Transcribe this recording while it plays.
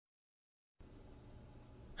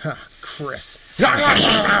Huh, Chris.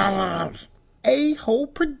 A-Hole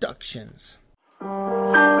Productions.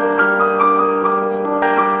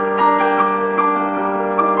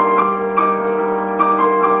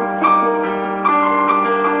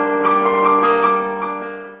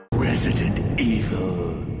 Resident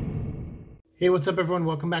Evil. Hey, what's up everyone?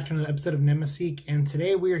 Welcome back to another episode of Nemeseek, and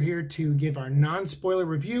today we are here to give our non-spoiler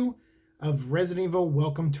review of Resident Evil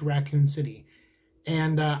Welcome to Raccoon City.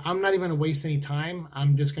 And I'm not even going to waste any time.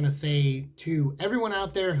 I'm just going to say to everyone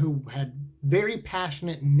out there who had very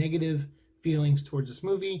passionate negative feelings towards this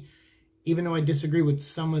movie, even though I disagree with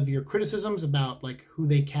some of your criticisms about like who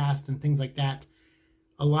they cast and things like that,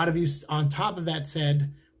 a lot of you on top of that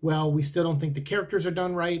said, well, we still don't think the characters are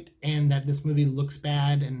done right and that this movie looks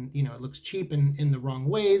bad and, you know, it looks cheap in the wrong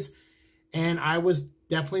ways. And I was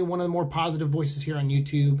definitely one of the more positive voices here on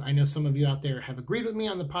YouTube. I know some of you out there have agreed with me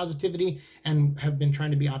on the positivity and have been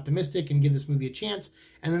trying to be optimistic and give this movie a chance.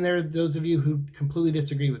 And then there are those of you who completely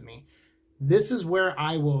disagree with me. This is where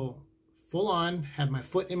I will full on have my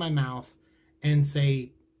foot in my mouth and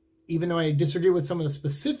say, even though I disagree with some of the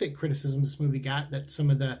specific criticisms this movie got, that some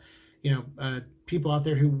of the, people out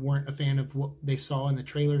there who weren't a fan of what they saw in the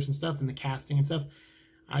trailers and stuff and the casting and stuff,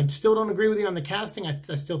 I still don't agree with you on the casting. I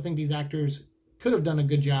still think these actors could have done a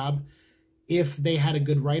good job if they had a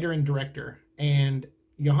good writer and director. And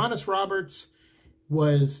Johannes Roberts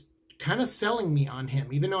was kind of selling me on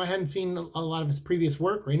him, even though I hadn't seen a lot of his previous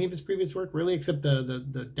work or any of his previous work, really, except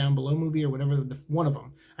the Down Below movie or whatever, one of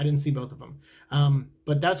them. I didn't see both of them.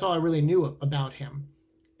 But that's all I really knew about him.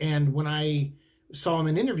 And when I saw him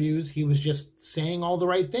in interviews, he was just saying all the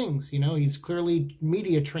right things. You know, he's clearly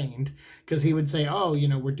media trained, because he would say, oh,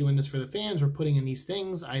 we're doing this for the fans, we're putting in these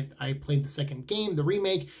things. I played the second game, the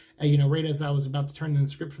remake, right as I was about to turn in the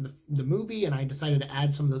script for the movie, and I decided to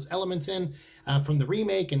add some of those elements in from the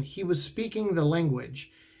remake, and he was speaking the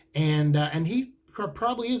language. And he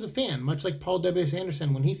probably is a fan, much like Paul W.S.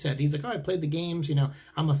 Anderson when he said, he's like, oh, I played the games,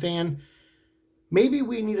 I'm a fan. Maybe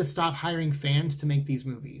we need to stop hiring fans to make these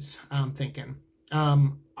movies, I'm thinking.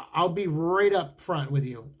 I'll be right up front with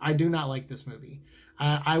you. I do not like this movie.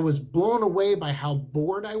 I was blown away by how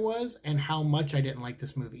bored I was and how much I didn't like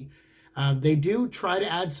this movie. They do try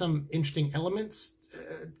to add some interesting elements,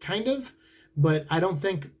 kind of, but I don't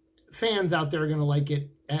think fans out there are going to like it.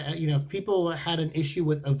 If people had an issue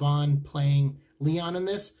with Yvonne playing Leon in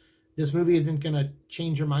this movie isn't going to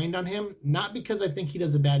change your mind on him. Not because I think he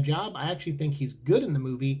does a bad job. I actually think he's good in the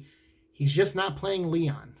movie. He's just not playing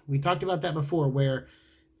Leon. We talked about that before, where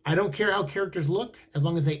I don't care how characters look as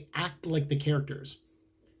long as they act like the characters.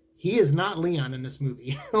 He is not Leon in this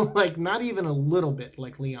movie. Like, not even a little bit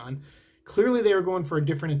like Leon. Clearly they were going for a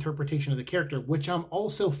different interpretation of the character, which I'm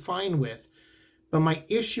also fine with. But my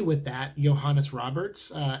issue with that, Johannes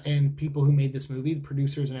Roberts and people who made this movie, the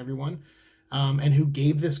producers and everyone, and who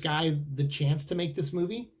gave this guy the chance to make this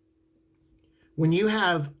movie, when you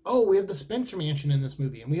have, we have the Spencer Mansion in this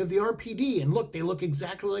movie, and we have the RPD, and look, they look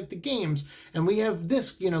exactly like the games, and we have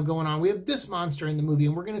this, going on, we have this monster in the movie,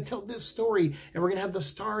 and we're going to tell this story, and we're going to have the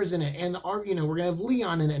stars in it, and we're going to have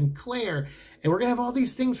Leon in it, and Claire, and we're going to have all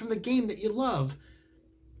these things from the game that you love,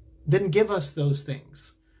 then give us those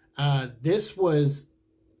things. This was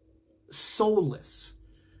soulless.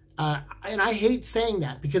 And I hate saying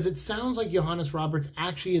that, because it sounds like Johannes Roberts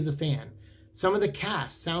actually is a fan. Some of the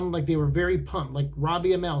cast sounded like they were very pumped. Like Robbie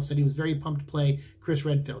Amell said he was very pumped to play Chris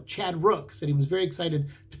Redfield. Chad Rook said he was very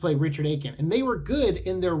excited to play Richard Aiken. And they were good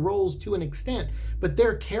in their roles to an extent, but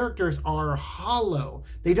their characters are hollow.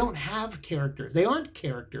 They don't have characters. They aren't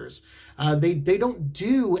characters. They don't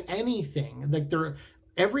do anything. Like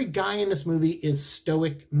every guy in this movie is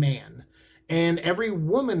stoic man. And every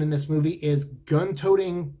woman in this movie is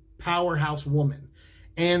gun-toting powerhouse woman.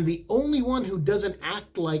 And the only one who doesn't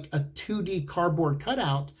act like a 2D cardboard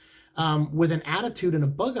cutout with an attitude and a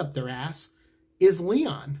bug up their ass is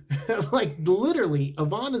Leon. Like, literally,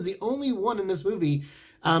 Yvonne is the only one in this movie,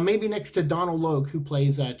 maybe next to Donald Logue, who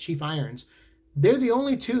plays Chief Irons. They're the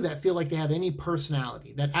only two that feel like they have any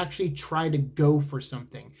personality, that actually try to go for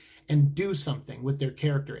something and do something with their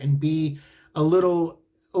character and be a little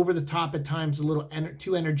over the top at times, a little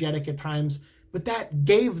too energetic at times. But that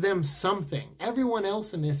gave them something. Everyone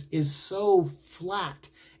else in this is so flat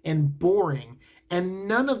and boring. And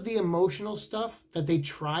none of the emotional stuff that they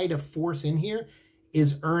try to force in here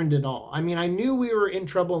is earned at all. I mean, I knew we were in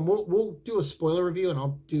trouble, and we'll do a spoiler review, and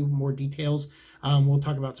I'll do more details. We'll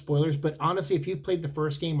talk about spoilers. But honestly, if you've played the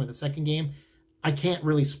first game or the second game, I can't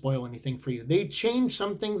really spoil anything for you. They changed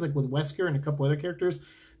some things, like with Wesker and a couple other characters,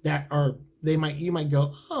 that are, you might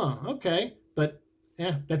go, oh, okay. But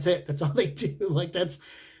yeah, that's it. That's all they do. Like, it's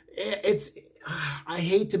I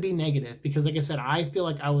hate to be negative because, like I said, I feel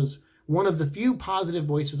like I was one of the few positive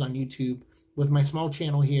voices on YouTube with my small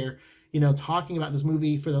channel here, talking about this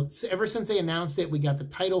movie ever since they announced it. We got the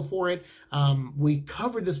title for it. We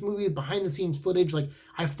covered this movie, behind the scenes footage. Like,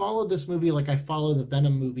 I followed this movie like I follow the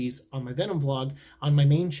Venom movies on my Venom vlog on my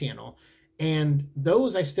main channel. And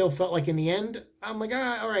those, I still felt like in the end, I'm like,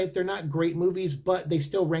 all right, they're not great movies, but they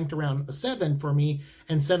still ranked around a 7 for me,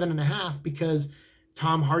 and 7.5, because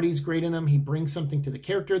Tom Hardy's great in them. He brings something to the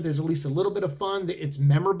character. There's at least a little bit of fun. It's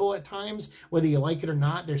memorable at times. Whether you like it or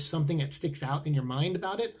not, there's something that sticks out in your mind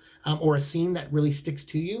about it, or a scene that really sticks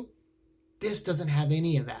to you. This doesn't have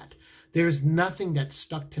any of that. There's nothing that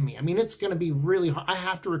stuck to me. I mean, it's going to be really hard. I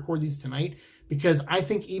have to record these tonight because I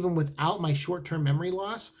think even without my short-term memory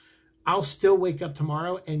loss, I'll still wake up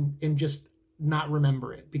tomorrow and just not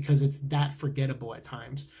remember it because it's that forgettable at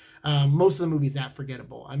times. Most of the movie's that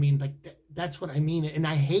forgettable. I mean, like, that's what I mean. And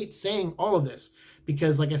I hate saying all of this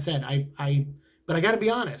because, like I said, but I got to be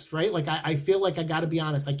honest, right? Like, I feel like I got to be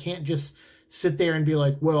honest. I can't just sit there and be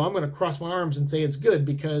like, well, I'm going to cross my arms and say it's good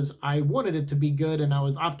because I wanted it to be good and I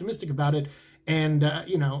was optimistic about it. And,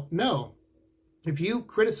 no. If you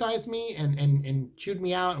criticized me and chewed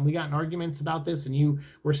me out and we got in arguments about this and you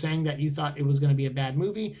were saying that you thought it was going to be a bad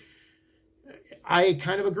movie, I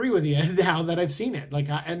kind of agree with you now that I've seen it.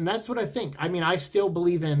 And that's what I think. I mean, I still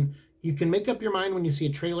believe in, you can make up your mind when you see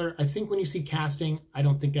a trailer. I think when you see casting, I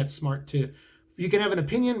don't think that's smart to, you can have an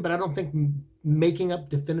opinion, but I don't think making up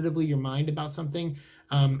definitively your mind about something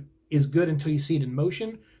is good until you see it in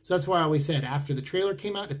motion. So that's why I always said after the trailer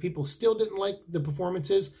came out, if people still didn't like the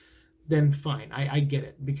performances, then fine, I get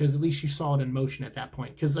it, because at least you saw it in motion at that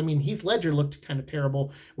point. Because, I mean, Heath Ledger looked kind of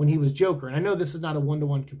terrible when he was Joker. And I know this is not a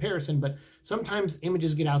one-to-one comparison, but sometimes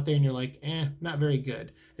images get out there and you're like, not very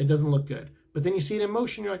good. It doesn't look good. But then you see it in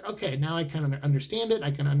motion, you're like, okay, now I kind of understand it.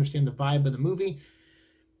 I can understand the vibe of the movie.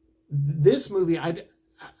 This movie,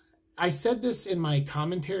 I said this in my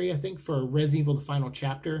commentary, I think, for Resident Evil, the final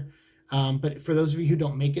chapter. But for those of you who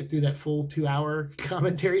don't make it through that full 2-hour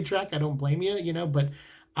commentary track, I don't blame you, but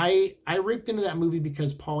I ripped into that movie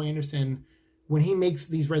because Paul Anderson, when he makes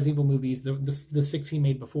these Resident Evil movies, the 6 he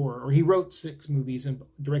made before, or he wrote 6 movies and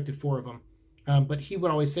directed 4 of them, but he would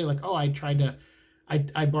always say, like, oh,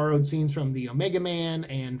 I borrowed scenes from the Omega Man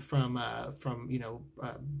and from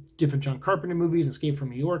different John Carpenter movies, Escape from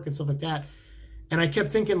New York and stuff like that. And I kept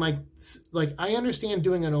thinking, like I understand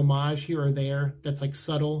doing an homage here or there that's like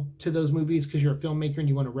subtle to those movies because you're a filmmaker and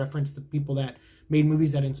you want to reference the people that made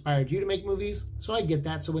movies that inspired you to make movies. So I get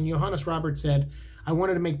that. So when Johannes Roberts said, I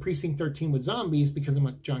wanted to make Precinct 13 with zombies because I'm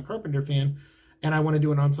a John Carpenter fan and I want to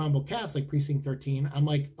do an ensemble cast like Precinct 13, I'm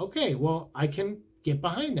like, okay, well, I can get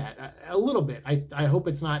behind that a little bit. I hope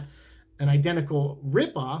it's not an identical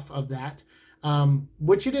ripoff of that,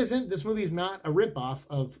 which it isn't. This movie is not a ripoff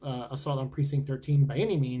of Assault on Precinct 13 by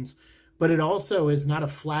any means, but it also is not a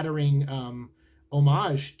flattering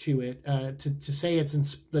homage to it. To say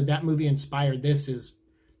that movie inspired this is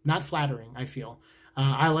not flattering, I feel.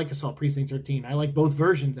 I like Assault Precinct 13. I like both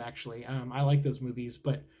versions, actually. I like those movies,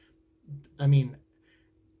 but I mean,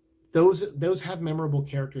 those have memorable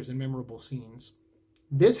characters and memorable scenes.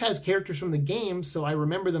 This has characters from the games, so I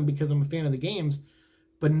remember them because I'm a fan of the games,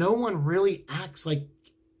 but no one really acts like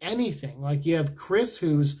anything. Like, you have Chris,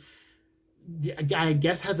 who's, I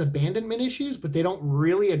guess, has abandonment issues, but they don't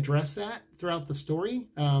really address that throughout the story.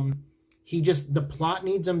 The plot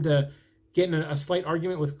needs him to get in a slight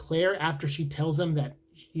argument with Claire after she tells him that,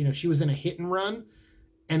 she was in a hit and run,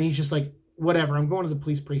 and he's just like, whatever, I'm going to the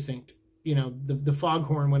police precinct. The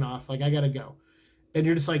foghorn went off, like, I gotta go. And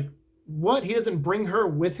you're just like, what? He doesn't bring her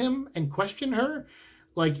with him and question her?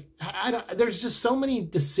 Like, there's just so many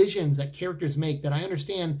decisions that characters make that I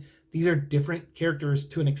understand these are different characters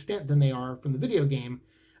to an extent than they are from the video game.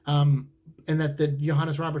 And that the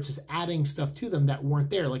Johannes Roberts is adding stuff to them that weren't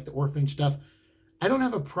there, like the orphan stuff. I don't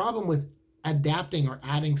have a problem with adapting or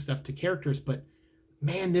adding stuff to characters, but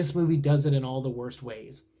man, this movie does it in all the worst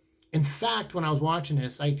ways. In fact, when I was watching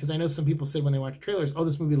this, because I know some people said when they watch trailers, oh,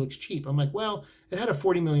 this movie looks cheap. I'm like, well, it had a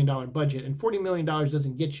 $40 million budget, and $40 million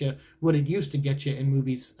doesn't get you what it used to get you in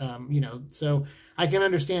movies, so I can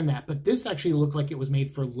understand that. But this actually looked like it was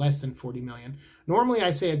made for less than $40 million. Normally,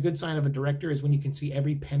 I say a good sign of a director is when you can see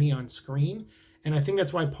every penny on screen, and I think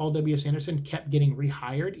that's why Paul W. Sanderson kept getting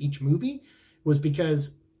rehired each movie, was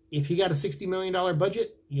because if he got a $60 million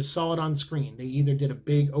budget, you saw it on screen. They either did a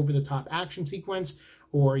big over-the-top action sequence,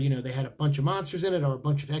 or, they had a bunch of monsters in it, or a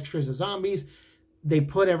bunch of extras of zombies. They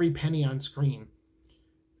put every penny on screen.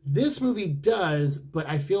 This movie does, but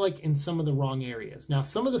I feel like in some of the wrong areas. Now,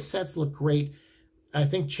 some of the sets look great. I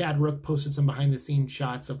think Chad Rook posted some behind the scenes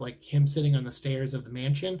shots of like him sitting on the stairs of the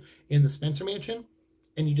mansion in the Spencer mansion.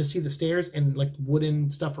 And you just see the stairs and like wooden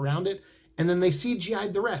stuff around it. And then they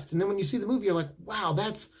CGI'd the rest. And then when you see the movie, you're like, wow,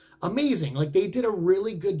 that's amazing. Like they did a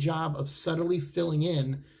really good job of subtly filling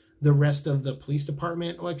in the rest of the police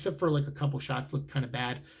department, well, except for like a couple shots look kind of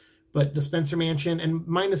bad. But the Spencer mansion, and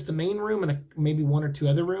minus the main room and maybe one or two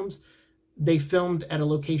other rooms, they filmed at a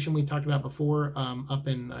location we talked about before, up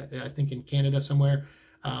in, I think in Canada somewhere,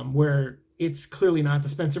 where it's clearly not the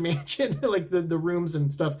Spencer mansion. Like the rooms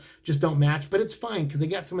and stuff just don't match, but it's fine because they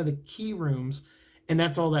got some of the key rooms, and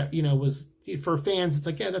that's all that, you know, was for fans. It's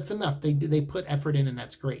like, yeah, that's enough. They put effort in, and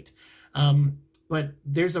that's great. But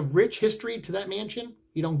there's a rich history to that mansion.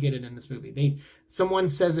 You don't get it in this movie. Someone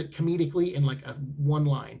says it comedically in like one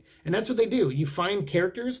line, and that's what they do. You find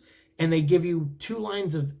characters, and they give you 2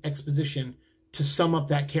 lines of exposition to sum up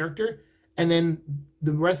that character, and then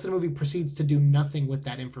the rest of the movie proceeds to do nothing with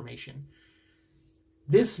that information.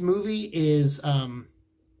 This movie is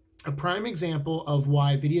a prime example of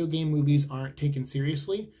why video game movies aren't taken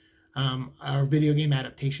seriously. Our video game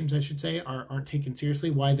adaptations, I should say, aren't taken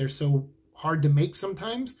seriously. Why they're so hard to make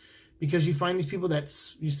sometimes, because you find these people that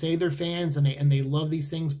you say they're fans and they love these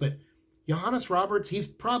things, but Johannes Roberts, he's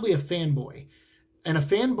probably a fanboy. And a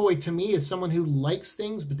fanboy to me is someone who likes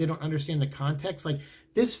things, but they don't understand the context. Like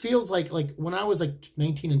this feels like when I was like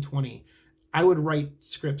 19 and 20, I would write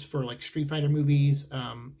scripts for like Street Fighter movies,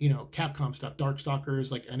 you know, Capcom stuff,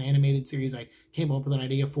 Darkstalkers, like an animated series I came up with an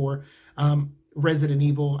idea for. Resident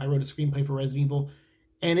Evil, I wrote a screenplay for Resident Evil.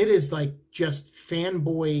 And it is like just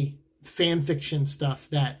fanboy fan fiction stuff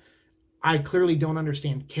that I clearly don't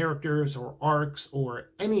understand characters or arcs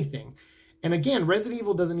or anything. And again, Resident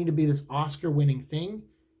Evil doesn't need to be this Oscar-winning thing,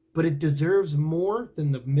 but it deserves more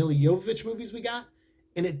than the Milla Jovovich movies we got.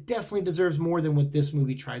 And it definitely deserves more than what this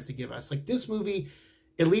movie tries to give us. Like this movie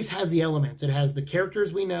at least has the elements. It has the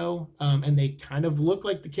characters we know, and they kind of look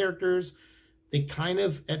like the characters. They kind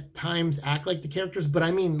of at times act like the characters. But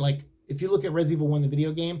I mean, like if you look at Resident Evil 1, the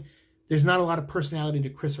video game, there's not a lot of personality to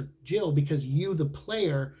Chris or Jill because you, the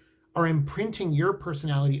player, are imprinting your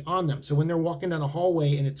personality on them. So when they're walking down a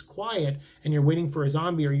hallway and it's quiet and you're waiting for a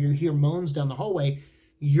zombie or you hear moans down the hallway,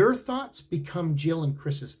 your thoughts become Jill and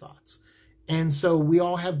Chris's thoughts. And so we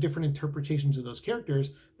all have different interpretations of those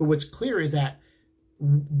characters, but what's clear is that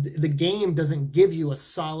the game doesn't give you a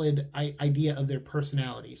solid idea of their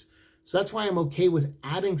personalities. So that's why I'm okay with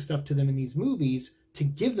adding stuff to them in these movies to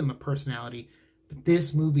give them a personality, but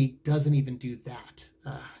this movie doesn't even do that.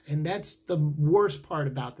 And that's the worst part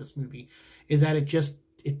about this movie, is that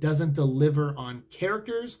it doesn't deliver on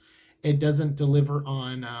characters. It doesn't deliver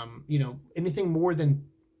on, you know, anything more than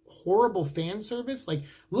horrible fan service. Like,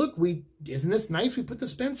 look, isn't this nice? We put the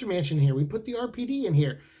Spencer Mansion here. We put the RPD in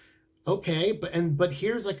here. Okay, but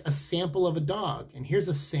here's like a sample of a dog, and here's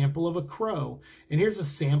a sample of a crow, and here's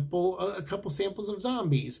a couple samples of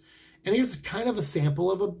zombies, and here's kind of a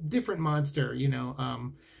sample of a different monster, you know,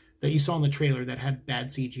 that you saw in the trailer that had bad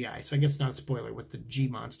CGI. So I guess not a spoiler with the G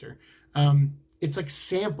monster. It's like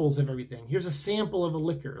samples of everything. Here's a sample of a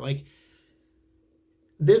liquor. Like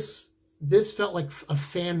this felt like a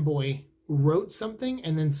fanboy wrote something,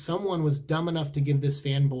 and then someone was dumb enough to give this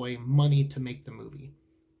fanboy money to make the movie.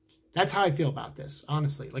 That's how I feel about this,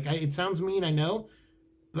 honestly. Like, it sounds mean, I know,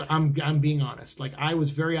 but I'm being honest. Like, I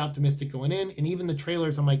was very optimistic going in, and even the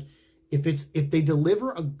trailers, I'm like, if they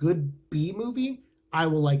deliver a good B movie, I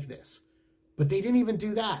will like this. But they didn't even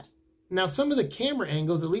do that. Now, some of the camera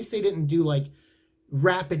angles, at least they didn't do like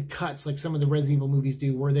rapid cuts like some of the Resident Evil movies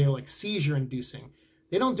do, where they're like seizure-inducing.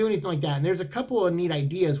 They don't do anything like that. And there's a couple of neat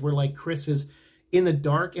ideas where like Chris is in the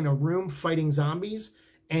dark in a room fighting zombies,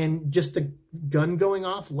 and just the gun going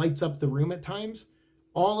off lights up the room at times.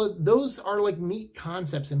 All of those are like neat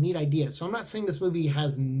concepts and neat ideas. So I'm not saying this movie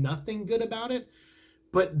has nothing good about it,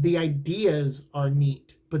 but the ideas are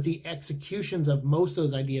neat. But the executions of most of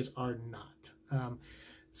those ideas are not.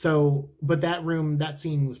 But that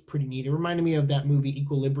scene was pretty neat. It reminded me of that movie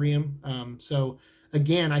Equilibrium. So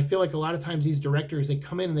again, I feel like a lot of times these directors, they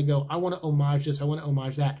come in and they go, I want to homage this, I want to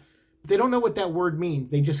homage that. But they don't know what that word means.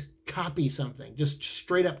 They just copy something, just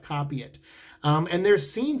straight up copy it. And there's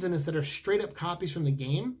scenes in this that are straight up copies from the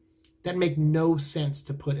game that make no sense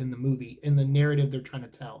to put in the movie, in the narrative they're trying to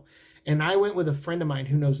tell. And I went with a friend of mine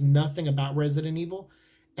who knows nothing about Resident Evil.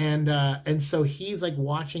 And so he's like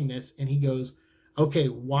watching this and he goes, okay,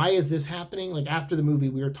 why is this happening? Like after the movie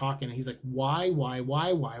we were talking and he's like, why?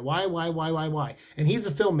 And he's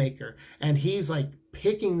a filmmaker and he's like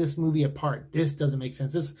picking this movie apart. This doesn't make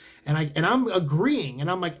sense. And I'm agreeing, and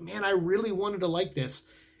I'm like, man, I really wanted to like this.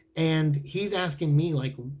 And he's asking me,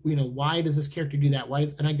 like, why does this character do that?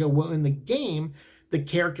 And I go, well, in the game, the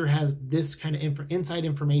character has this kind of inside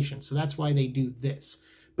information, so that's why they do this.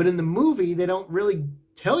 But in the movie, they don't really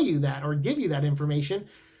tell you that or give you that information.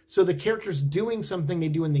 So the character's doing something they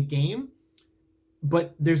do in the game,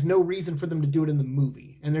 but there's no reason for them to do it in the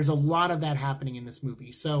movie. And there's a lot of that happening in this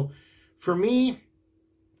movie. So for me,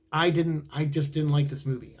 I just didn't like this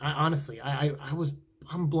movie.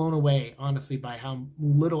 I'm blown away, honestly, by how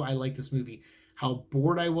little I like this movie. How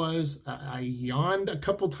bored I was. I yawned a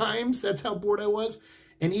couple times. That's how bored I was.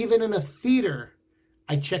 And even in a theater,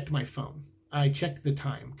 I checked my phone. I checked the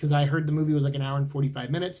time because I heard the movie was like an hour and 45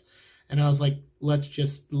 minutes. And I was like,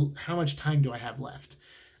 how much time do I have left?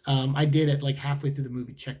 I did it like halfway through the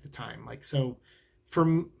movie, check the time. Like, so for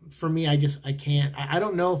me, I can't. I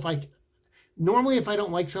don't know if normally if I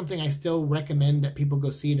don't like something, I still recommend that people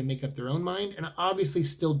go see it and make up their own mind. And I obviously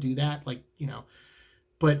still do that,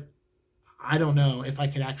 but I don't know if I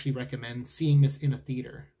could actually recommend seeing this in a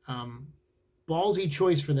theater. Ballsy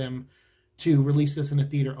choice for them to release this in a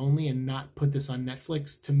theater only and not put this on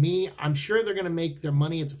Netflix. To me, I'm sure they're going to make their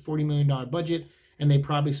money. It's a $40 million budget, and they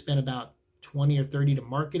probably spent about 20 or 30 to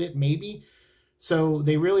market it, maybe. So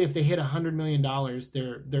they really, if they hit $100 million,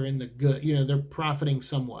 they're in the good, they're profiting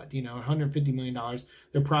somewhat, $150 million,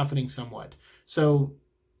 they're profiting somewhat. So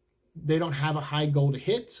they don't have a high goal to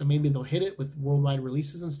hit. So maybe they'll hit it with worldwide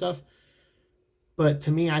releases and stuff. But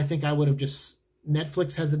to me, I think I would have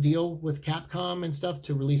Netflix has a deal with Capcom and stuff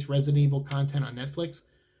to release Resident Evil content on Netflix.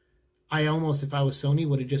 I almost, if I was Sony,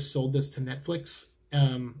 would have just sold this to Netflix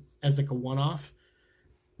as like a one-off.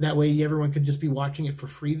 That way everyone could just be watching it for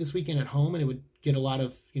free this weekend at home, and it would get a lot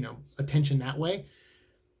of, attention that way.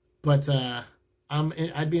 But I'm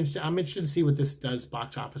interested to see what this does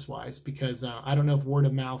box office wise, because I don't know if word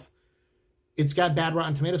of mouth, it's got bad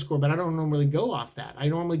Rotten Tomato score, but I don't normally go off that. I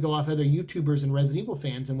normally go off other YouTubers and Resident Evil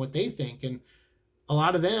fans and what they think. And a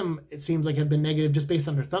lot of them, it seems like, have been negative just based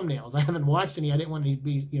on their thumbnails. I haven't watched any. I didn't want to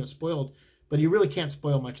be, spoiled, but you really can't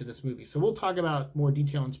spoil much of this movie. So we'll talk about more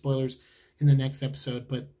detail and spoilers in the next episode,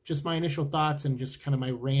 but just my initial thoughts and just kind of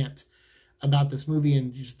my rant about this movie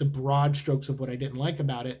and just the broad strokes of what I didn't like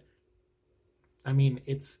about it. I mean,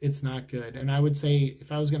 it's not good. And I would say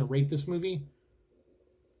if I was going to rate this movie,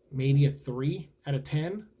 maybe a 3 out of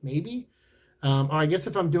 10, maybe. Or I guess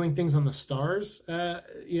if I'm doing things on the stars,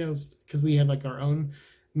 because we have like our own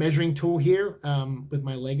measuring tool here with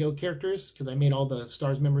my Lego characters, because I made all the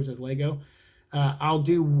stars members as Lego. I'll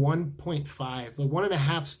do 1.5, like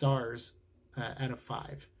 1.5 stars out of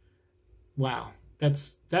 5. Wow,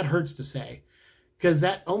 that hurts to say, because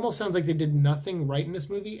that almost sounds like they did nothing right in this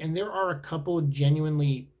movie. And there are a couple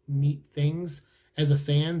genuinely neat things as a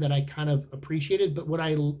fan that I kind of appreciated. But what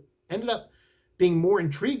I ended up being more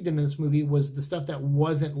intrigued in this movie was the stuff that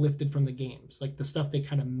wasn't lifted from the games, like the stuff they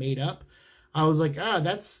kind of made up. I was like,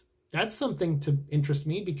 that's something to interest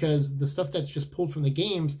me, because the stuff that's just pulled from the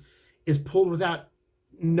games is pulled without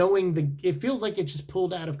knowing it feels like it's just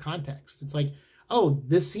pulled out of context. It's like, oh,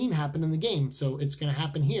 this scene happened in the game, so it's going to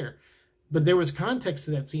happen here. But there was context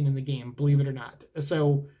to that scene in the game, believe it or not.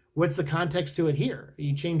 So what's the context to it here?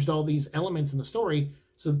 You changed all these elements in the story,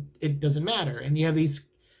 so it doesn't matter. And you have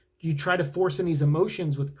you try to force in these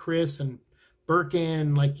emotions with Chris and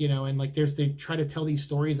Birkin, they try to tell these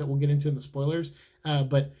stories that we'll get into in the spoilers.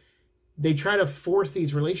 But they try to force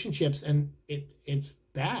these relationships, and it's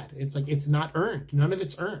bad. It's like, it's not earned. None of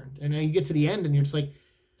it's earned. And then you get to the end and you're just like,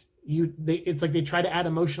 it's like they try to add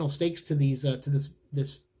emotional stakes to these, to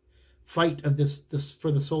this fight of this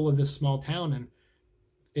for the soul of this small town. And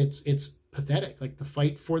it's pathetic. Like, the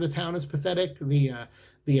fight for the town is pathetic.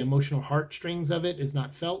 The emotional heartstrings of it is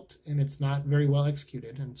not felt, and it's not very well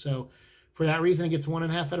executed. And so for that reason, it gets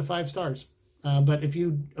 1.5 out of 5 stars. But if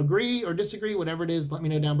you agree or disagree, whatever it is, let me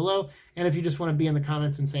know down below. And if you just want to be in the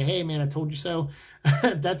comments and say, hey, man, I told you so,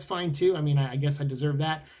 that's fine too. I mean, I guess I deserve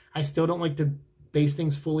that. I still don't like to base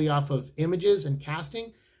things fully off of images and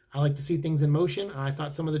casting. I like to see things in motion. I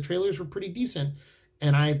thought some of the trailers were pretty decent.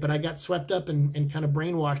 But I got swept up and kind of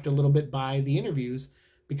brainwashed a little bit by the interviews,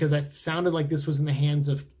 because I sounded like this was in the hands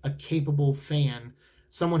of a capable fan,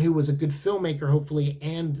 someone who was a good filmmaker, hopefully,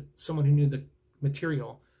 and someone who knew the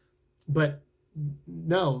material. But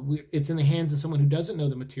no, it's in the hands of someone who doesn't know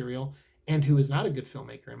the material and who is not a good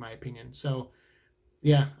filmmaker, in my opinion. So,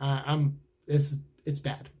 yeah, it's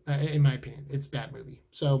bad, in my opinion. It's a bad movie.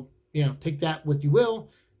 So, take that what you will.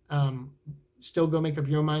 Still go make up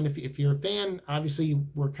your own mind. If you're a fan, obviously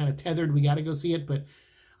we're kind of tethered. We got to go see it. But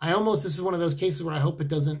this is one of those cases where I hope it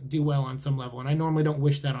doesn't do well on some level. And I normally don't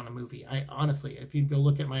wish that on a movie. I honestly, if you go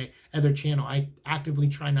look at my other channel, I actively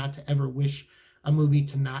try not to ever wish a movie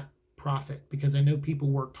to not profit, because I know people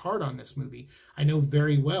worked hard on this movie. I know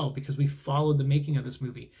very well because we followed the making of this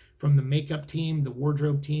movie, from the makeup team, the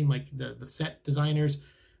wardrobe team, like the set designers,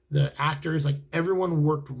 the actors, like everyone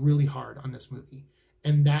worked really hard on this movie.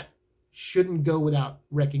 And that shouldn't go without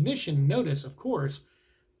recognition and notice, of course,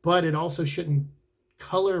 but it also shouldn't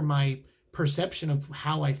color my perception of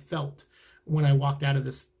how I felt when I walked out of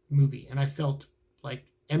this movie. And I felt like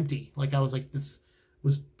empty. Like I was like,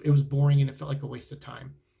 it was boring and it felt like a waste of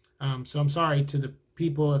time. So I'm sorry to the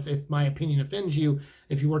people if my opinion offends you.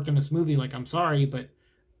 If you worked on this movie, like, I'm sorry, but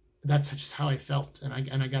that's just how I felt. And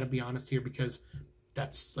I got to be honest here, because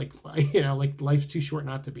that's like, like life's too short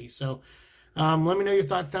not to be. So let me know your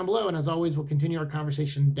thoughts down below. And as always, we'll continue our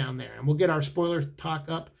conversation down there. And we'll get our spoiler talk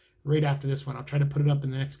up right after this one. I'll try to put it up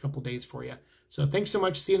in the next couple days for you. So thanks so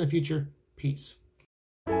much. See you in the future. Peace.